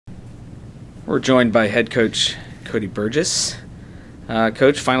We're joined by head coach Cody Burgess.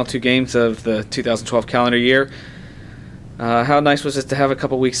 Coach, final 2 games of the 2012 calendar year. How nice was it to have a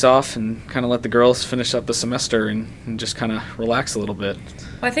couple weeks off and kind of let the girls finish up the semester and just kind of relax a little bit?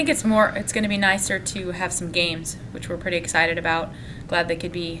 Well, I think it's going to be nicer to have some games, which we're pretty excited about. Glad they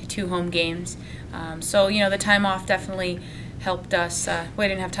could be 2 home games. So, the time off definitely helped us. We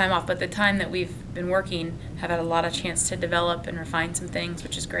didn't have time off, but the time that we've been working have had a lot of chance to develop and refine some things,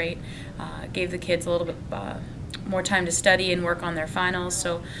 which is great. Gave the kids a little bit more time to study and work on their finals.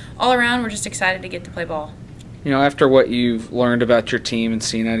 So all around, we're just excited to get to play ball. After what you've learned about your team and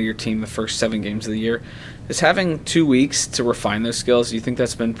seen out of your team the first 7 games of the year, is having 2 weeks to refine those skills, do you think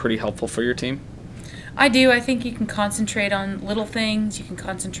that's been pretty helpful for your team? I do. I think you can concentrate on little things. You can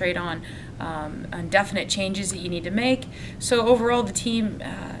concentrate on definite changes that you need to make. So overall, the team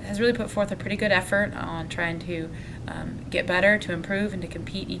has really put forth a pretty good effort on trying to get better, to improve, and to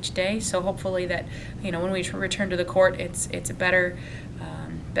compete each day. So hopefully that when we return to the court, it's a better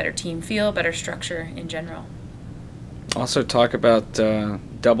team feel, better structure in general. Also talk about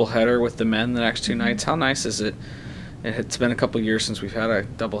doubleheader with the men the next 2 nights. How nice is it? It's been a couple years since we've had a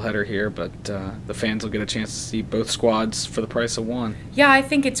doubleheader here, but the fans will get a chance to see both squads for the price of one. Yeah, I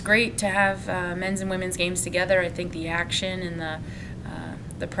think it's great to have men's and women's games together. I think the action and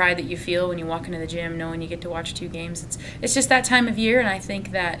the pride that you feel when you walk into the gym knowing you get to watch 2 games, it's just that time of year, and I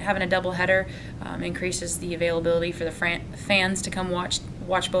think that having a doubleheader increases the availability for the fans to come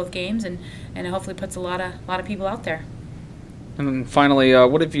watch both games, and hopefully puts a lot of people out there. And then finally,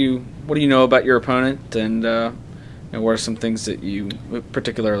 what do you know about your opponent, and what are some things that you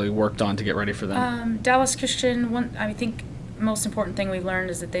particularly worked on to get ready for them? Dallas Christian, I think the most important thing we've learned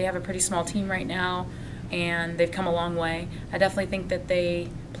is that they have a pretty small team right now, and they've come a long way. I definitely think that they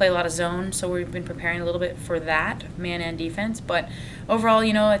play a lot of zone, so we've been preparing a little bit for that, man and defense. But overall,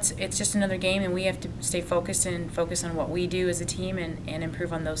 it's just another game, and we have to stay focused and focus on what we do as a team and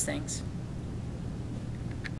improve on those things.